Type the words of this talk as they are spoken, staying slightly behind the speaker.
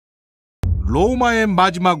로마의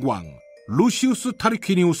마지막 왕 루시우스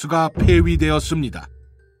타르퀴니우스가 폐위되었습니다.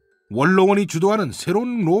 원로원이 주도하는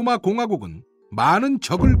새로운 로마 공화국은 많은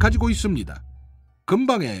적을 가지고 있습니다.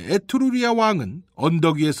 근방의 에트루리아 왕은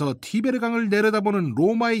언덕 위에서 티베르강을 내려다보는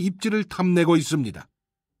로마의 입지를 탐내고 있습니다.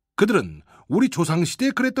 그들은 우리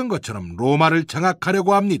조상시대에 그랬던 것처럼 로마를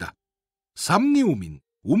장악하려고 합니다. 삼리우민,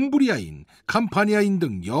 움브리아인, 감파니아인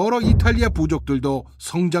등 여러 이탈리아 부족들도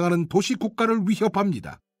성장하는 도시 국가를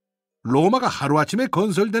위협합니다. 로마가 하루아침에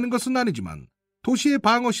건설되는 것은 아니지만 도시의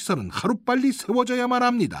방어시설은 하루빨리 세워져야만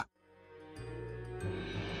합니다.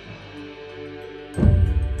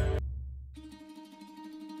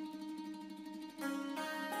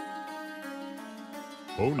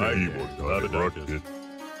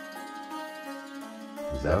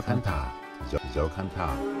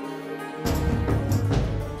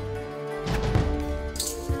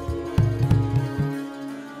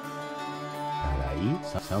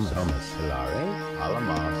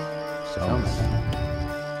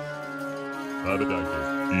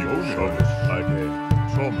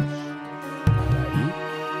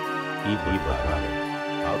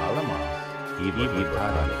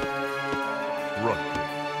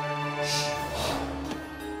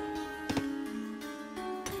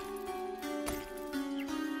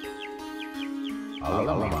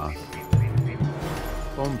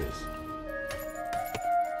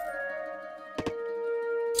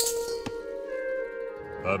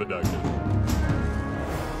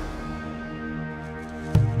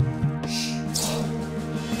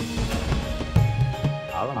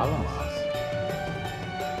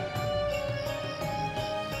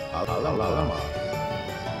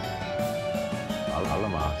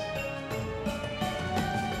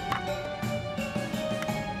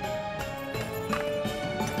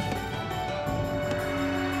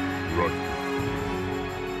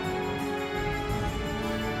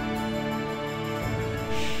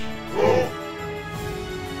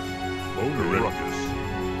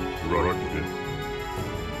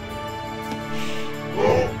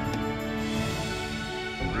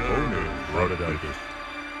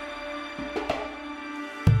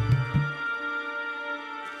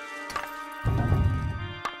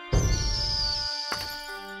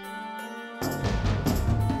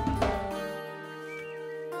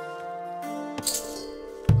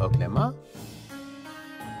 Oklema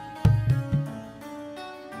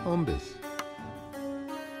Ombis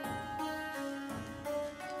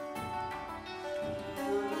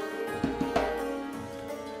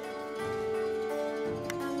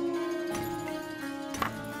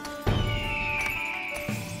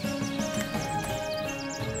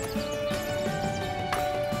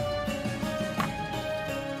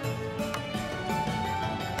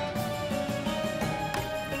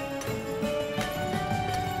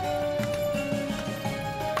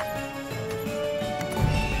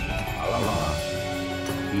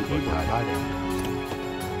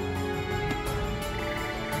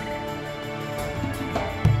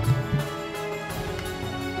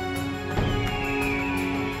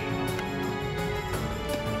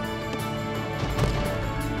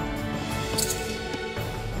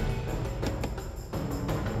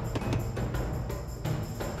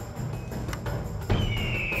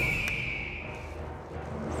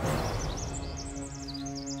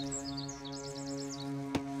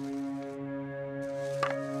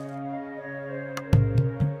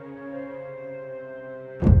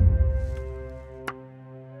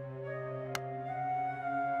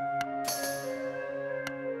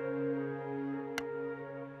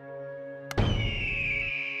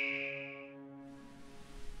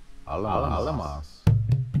Alamas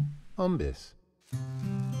Ombis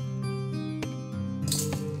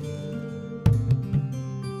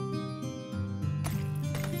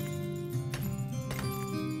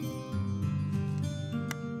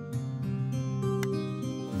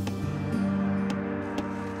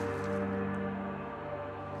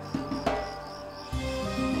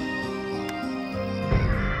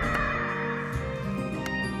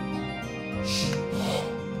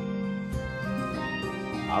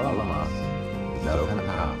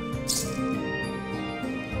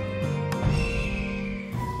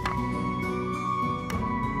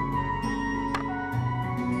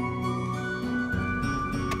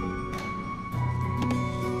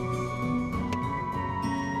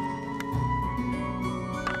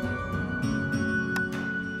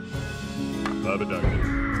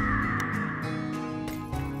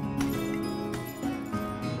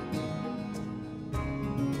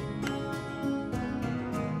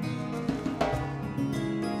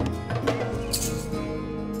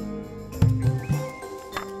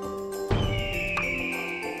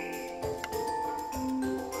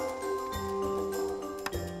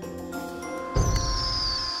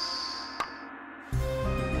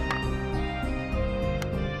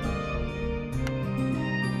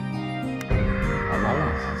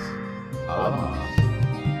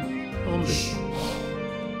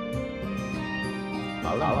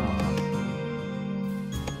Alamas.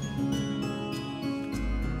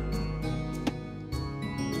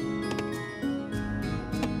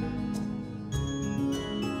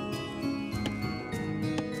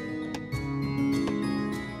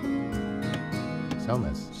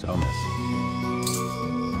 Somas.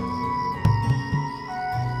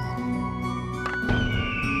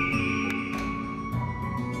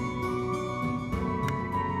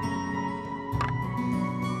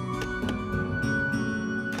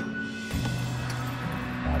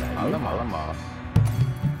 Alamas.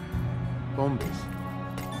 Bombas.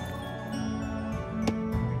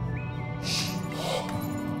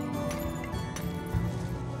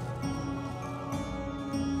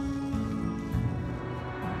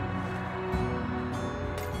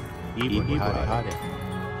 Hare.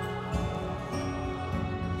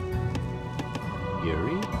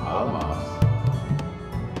 Yuri, Alamas.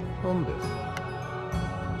 Bombas.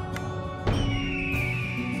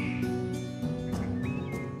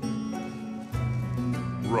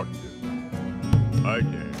 Ruckus.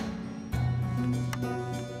 Again.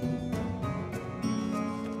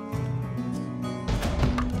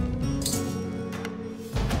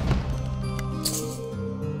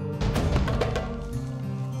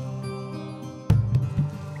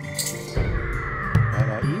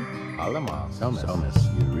 Alamas. Somas.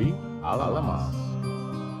 Yuri, Alamas.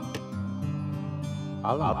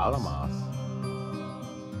 Alamas.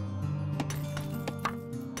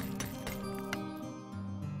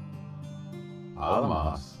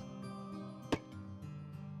 Alamas.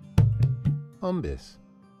 Umbis.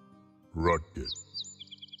 Ruckus.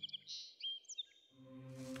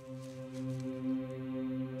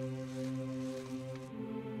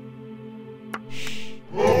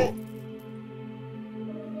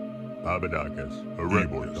 Abadakis.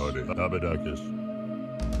 Erebus. Abadakis.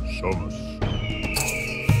 Somus.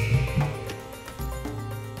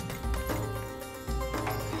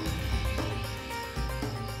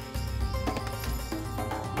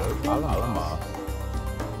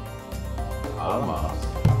 Alamas.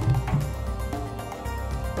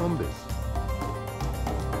 Umbis.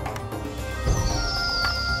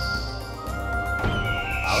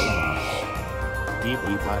 Alamas.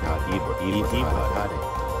 Ibutade.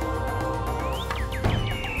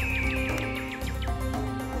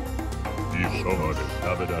 Somebody.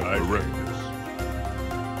 Abadakis. Erectus.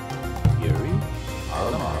 Yuri,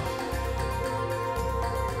 Alamas.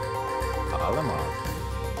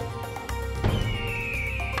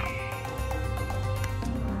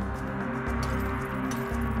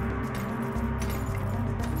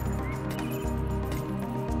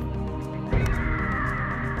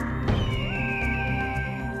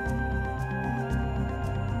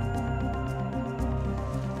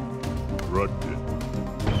 Ruckus.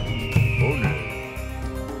 Only.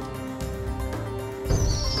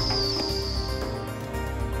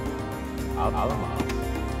 Alamas.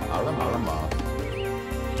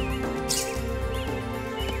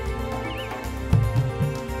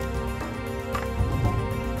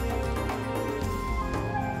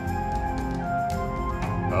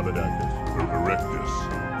 Abadakis. Erectus.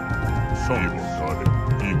 Somus.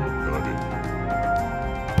 Ibutade.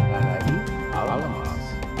 Alamas.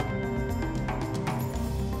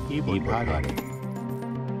 Ibutade.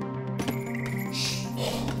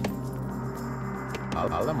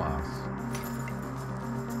 Alamas.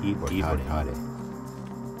 Ibutade.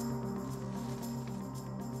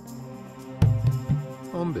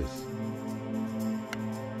 Umbis.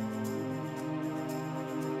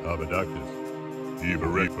 Abadakis.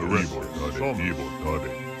 Erectus.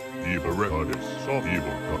 Ibutade. Erectus.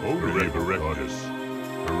 Erectus.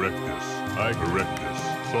 Erectus. Erectus.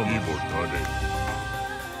 Ibutade.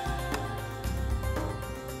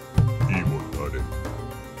 Ibutade.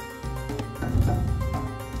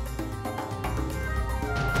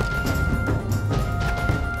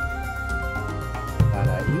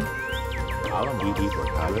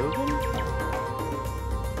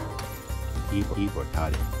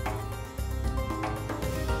 Ibutade.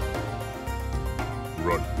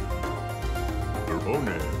 Run.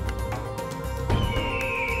 Erbone.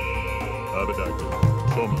 Abadakis.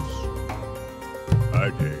 Somus.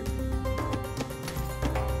 Age.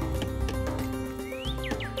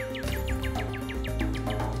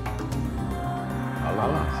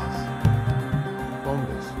 Alamas.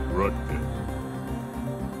 Bombas. Rutkin.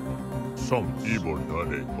 Somus.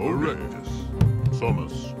 Ibutade. Erectus.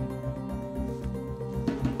 Somus.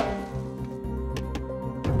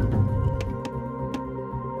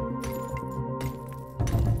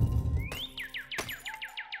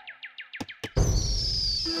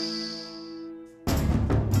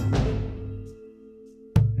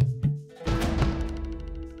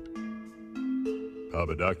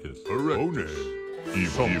 Abadacus, Erectus,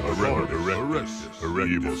 Evil, Erectus,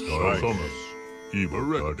 Evil, Sumus, Evil,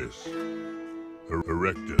 Erectus,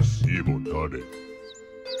 Erectus, Evil, Toddy,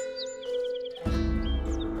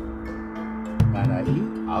 Manai,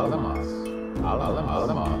 Alamas,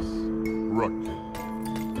 Alamas, Ruckin,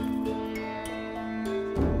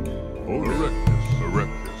 Erectus,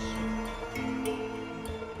 Erectus,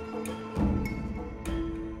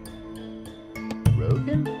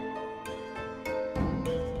 Rogan?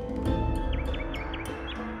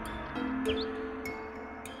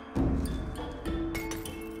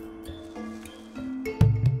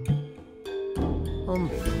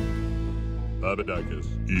 Umbus, Abadacus,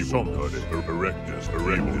 Evil, Toddy, Erectus,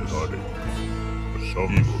 Evil, Toddy,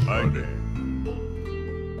 Evil, Toddy,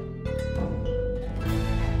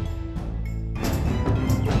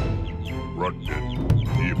 Ruckin,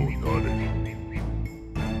 Evil, Toddy,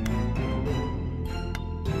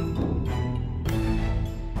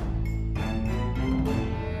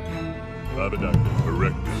 Abadacus,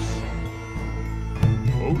 Erectus,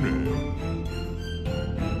 One,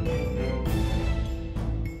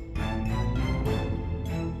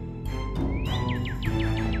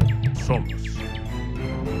 Sumus,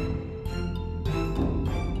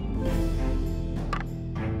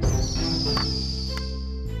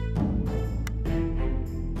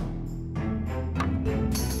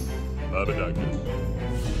 Abadacus,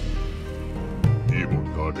 Evil,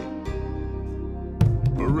 Toddy,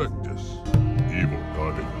 Erectus, Evil,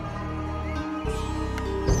 Toddy,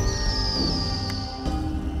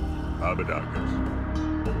 Abadacus,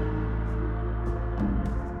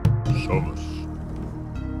 Sumus,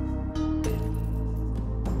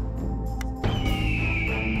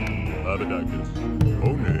 Abadacus,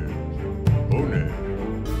 One,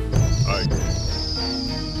 Ike,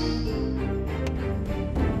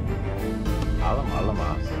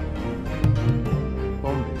 Alamas,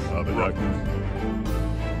 Umbus, Abadacus,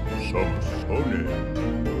 Sumus, One,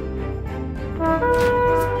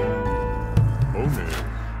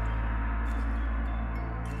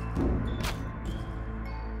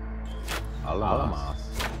 Alamas,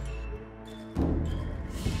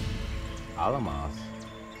 Alamas,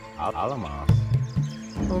 Alamas,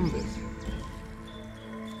 Umbus,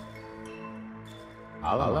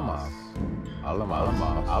 Alamas,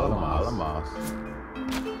 Alamas,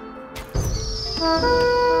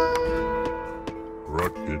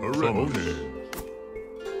 Ruckin, Sumus,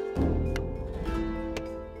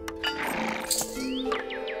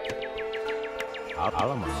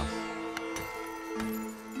 Alamas,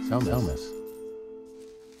 Sumus,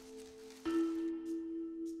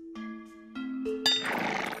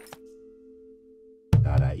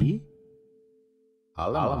 Dadai,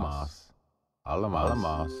 Alamas,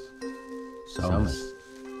 Sumus,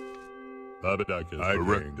 Abadacus,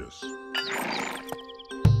 Erectus,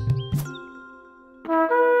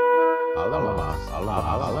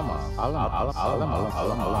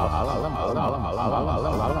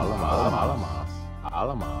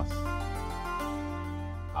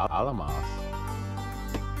 Alamas,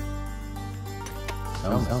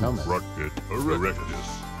 Ruckin, Erectus,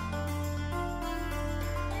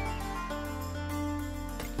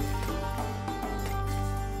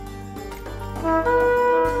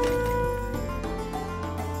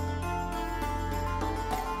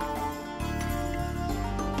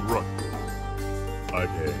 Ruckin,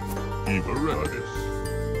 Ike, Evil, Erectus,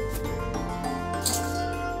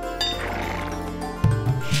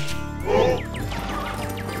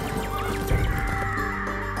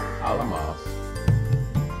 Alamas,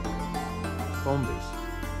 Umbus,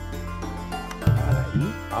 Dadai,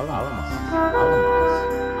 Alamas,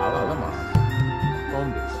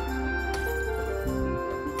 Umbus,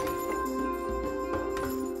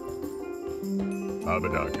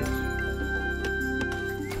 Abadacus,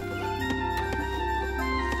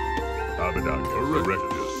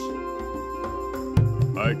 Erectus,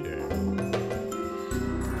 Ike,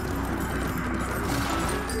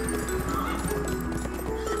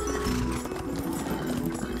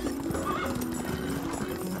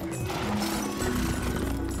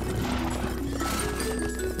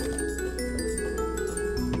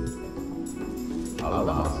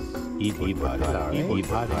 Alamas, Ipari,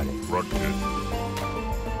 Ruckin,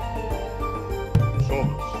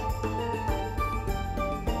 Sumus,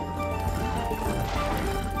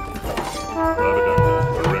 Abadacus,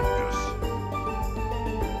 Erectus,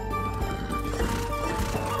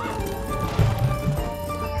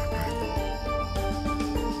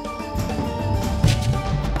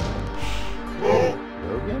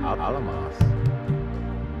 Rogan, Alamas,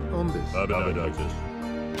 Umbus, Abadacus,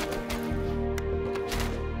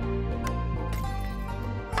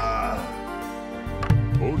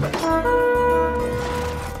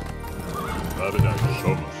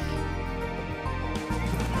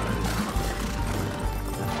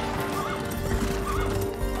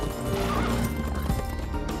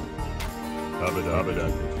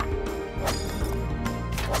 Abadacus.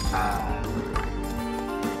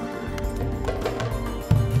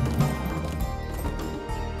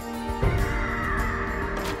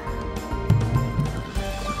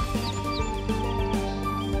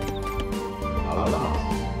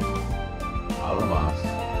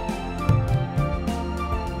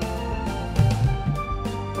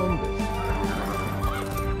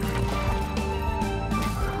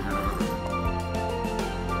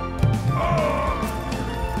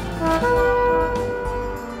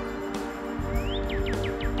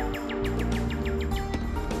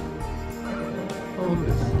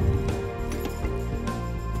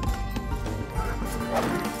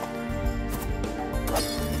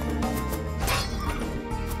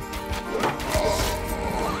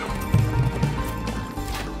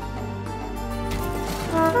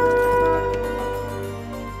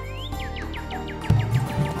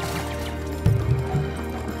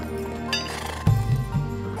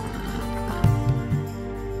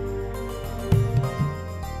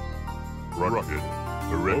 Rugged,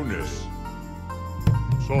 erroneous,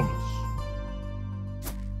 Somus.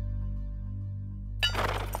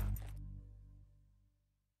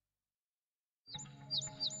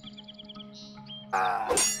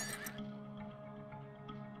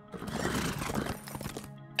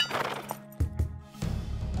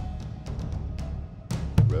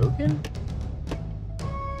 Rogan?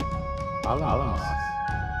 Alamas.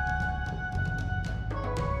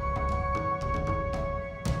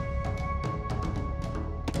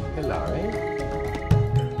 Hilare?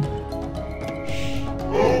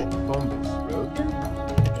 Bombus Rogan?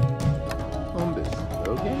 Bombus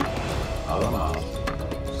Rogan? Alamas.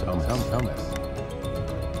 Thomas.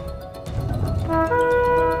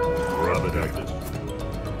 Abadacus.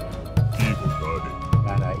 Evil guarded.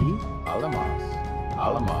 Bada'i? Alamas.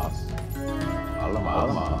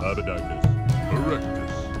 Abadacus.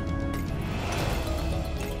 Erectus.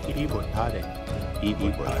 Ibotade.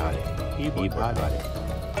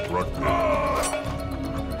 Rugged.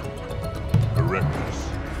 Erectus.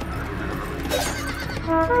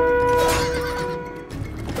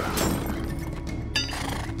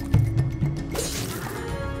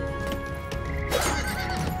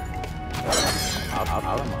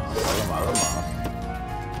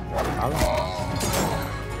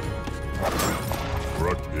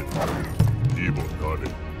 Rugged. Evil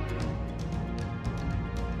guarded.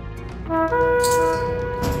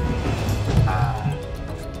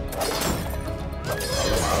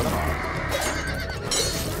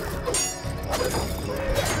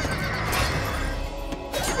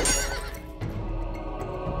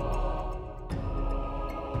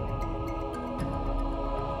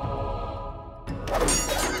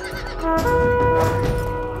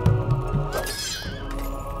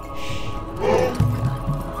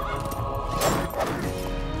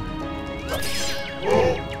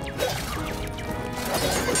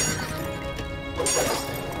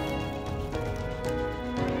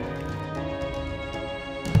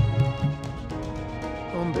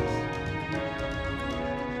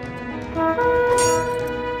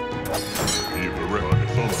 Evil rugged.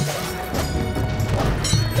 Somus.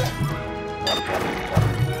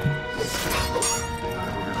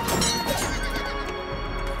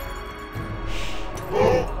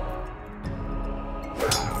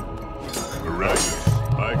 Erectus.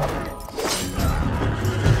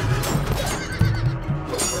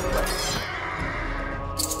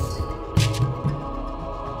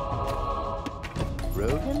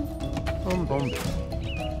 Rogan? Bombus.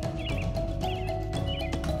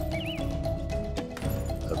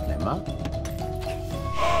 Oklema?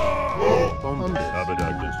 Bombus.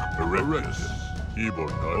 Abadacus. Erectus. Evil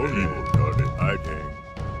guarded. I came.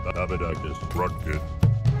 Abadacus. Rugged.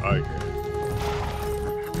 I came.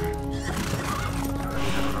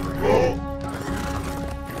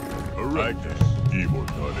 Erectus. Evil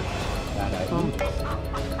guarded. Bombus.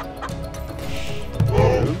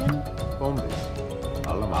 Rogan? Bombus.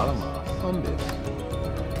 Alamas. Bombus.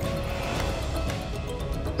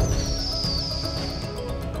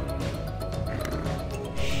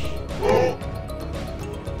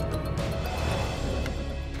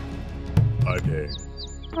 I came.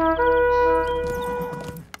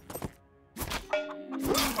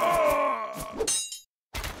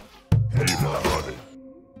 Evil guarded.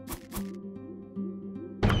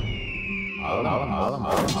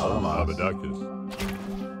 Abadacus.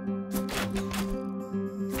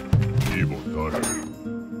 Evil guarded.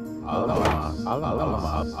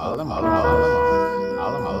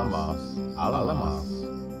 Alamas.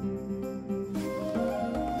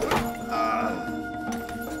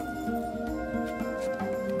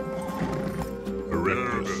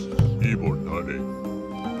 Erectus. Evil guarded.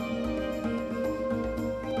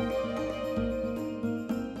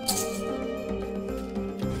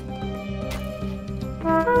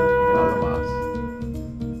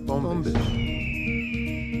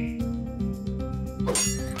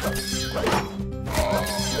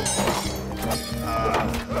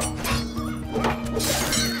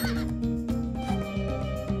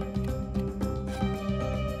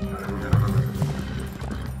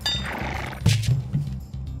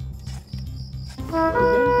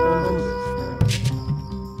 Erectus.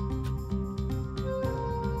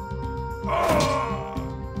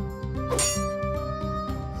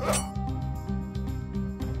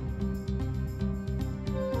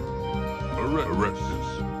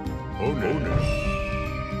 Ones.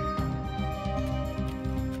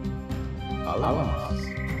 Alamas.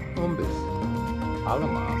 Umbis.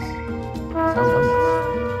 Alamas. Samas.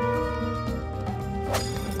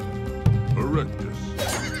 Erectus.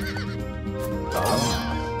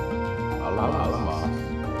 Alamas. Alamas.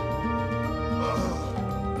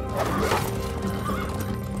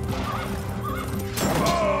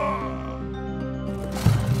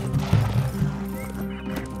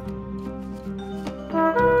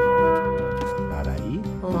 Darai.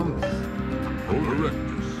 Umbis.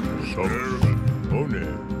 Erectus. Summers. Ones.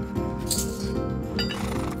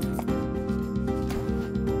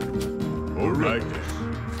 Erectus.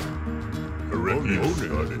 Erectus.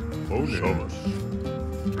 Summers.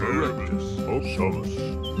 Erectus. Summers.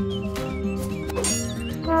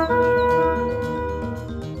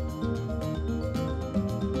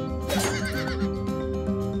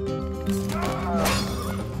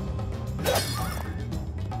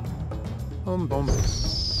 Umbis.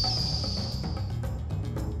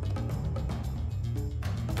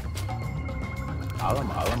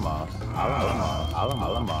 Alamas.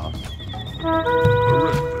 Alamas.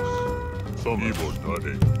 Erectus. Some evil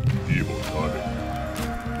study.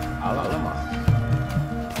 Alamas.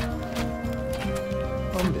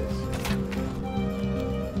 Umbis.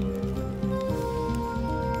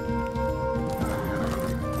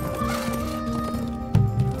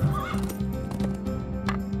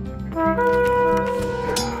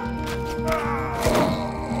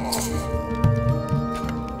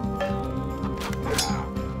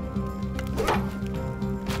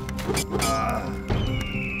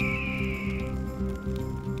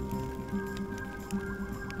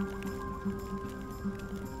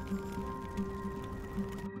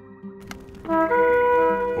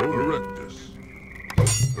 Erectus.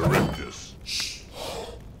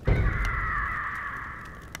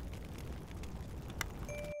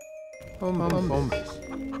 Umbis.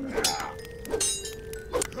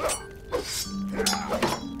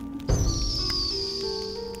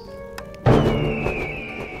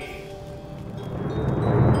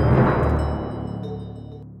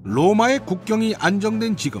 로마의 국경이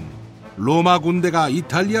안정된 지금 로마 군대가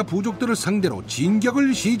이탈리아 부족들을 상대로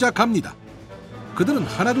진격을 시작합니다. 그들은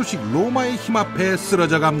하나둘씩 로마의 힘 앞에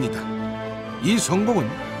쓰러져 갑니다. 이 성공은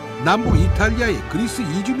남부 이탈리아의 그리스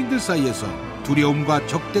이주민들 사이에서 두려움과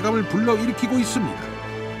적대감을 불러일으키고 있습니다.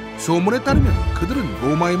 소문에 따르면 그들은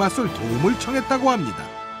로마에 맞설 도움을 청했다고 합니다.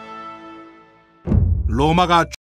 로마가